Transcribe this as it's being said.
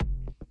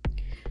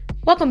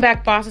Welcome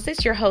back, bosses.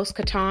 It's your host,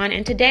 Katan,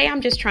 and today I'm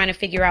just trying to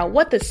figure out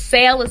what the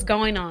sale is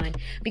going on,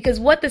 because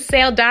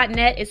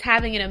whatthesale.net is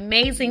having an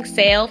amazing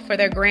sale for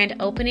their grand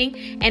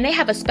opening, and they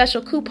have a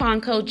special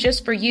coupon code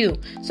just for you.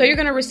 So you're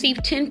going to receive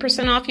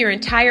 10% off your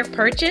entire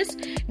purchase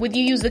when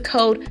you use the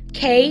code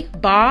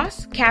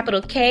KBOSS,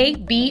 capital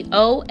KBOSS,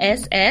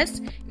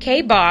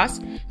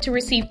 KBOSS, to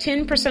receive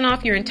 10%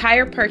 off your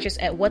entire purchase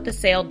at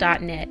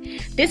whatthesale.net.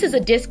 This is a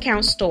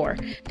discount store.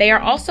 They are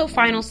also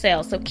final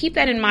sales, so keep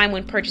that in mind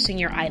when purchasing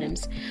your items.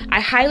 I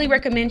highly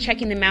recommend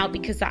checking them out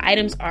because the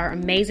items are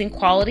amazing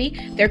quality.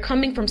 They're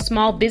coming from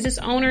small business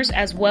owners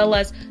as well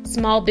as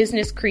small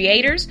business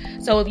creators.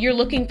 So if you're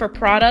looking for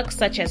products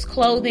such as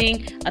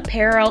clothing,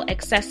 apparel,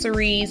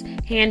 accessories,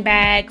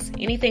 handbags,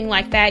 anything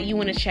like that, you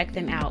want to check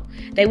them out.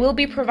 They will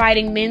be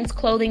providing men's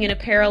clothing and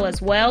apparel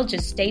as well.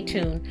 Just stay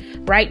tuned.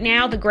 Right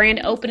now, the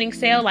grand opening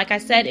sale, like I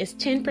said, is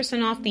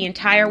 10% off the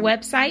entire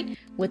website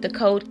with the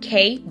code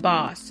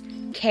KBOSS,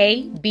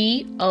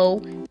 KBOSS.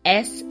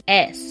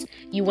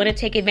 You want to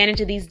take advantage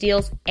of these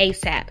deals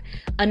ASAP.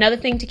 Another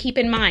thing to keep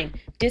in mind,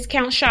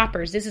 discount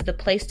shoppers, this is the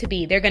place to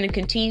be. They're going to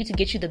continue to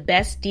get you the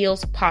best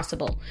deals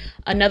possible.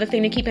 Another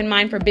thing to keep in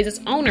mind for business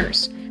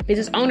owners,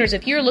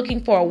 if you're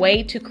looking for a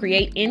way to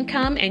create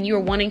income and you're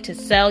wanting to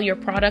sell your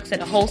products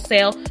at a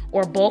wholesale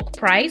or bulk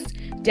price,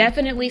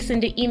 definitely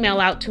send an email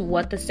out to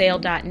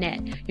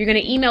whatthesale.net. You're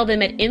going to email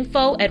them at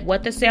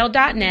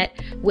info@whatthesale.net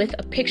with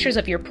pictures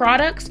of your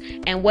products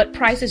and what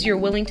prices you're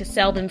willing to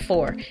sell them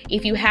for.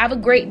 If you have a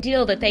great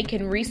deal that they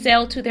can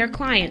resell to their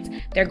clients,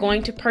 they're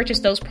going to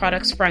purchase those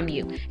products from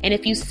you. And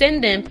if you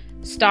send them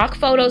stock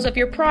photos of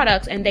your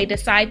products and they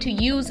decide to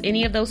use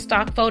any of those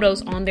stock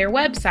photos on their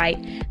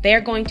website,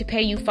 they're going to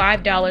pay you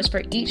 $5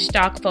 for each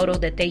stock photo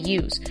that they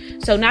use.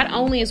 So not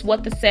only is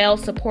What the Sale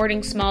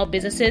supporting small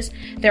businesses,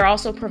 they're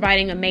also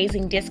providing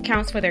amazing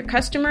discounts for their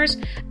customers,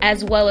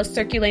 as well as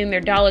circulating their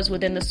dollars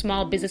within the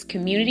small business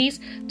communities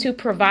to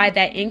provide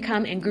that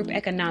income and group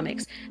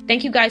economics.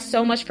 Thank you guys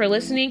so much for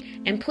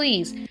listening, and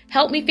please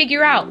help me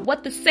figure out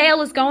what the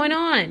sale is going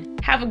on.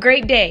 Have a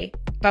great day.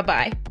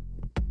 Bye-bye.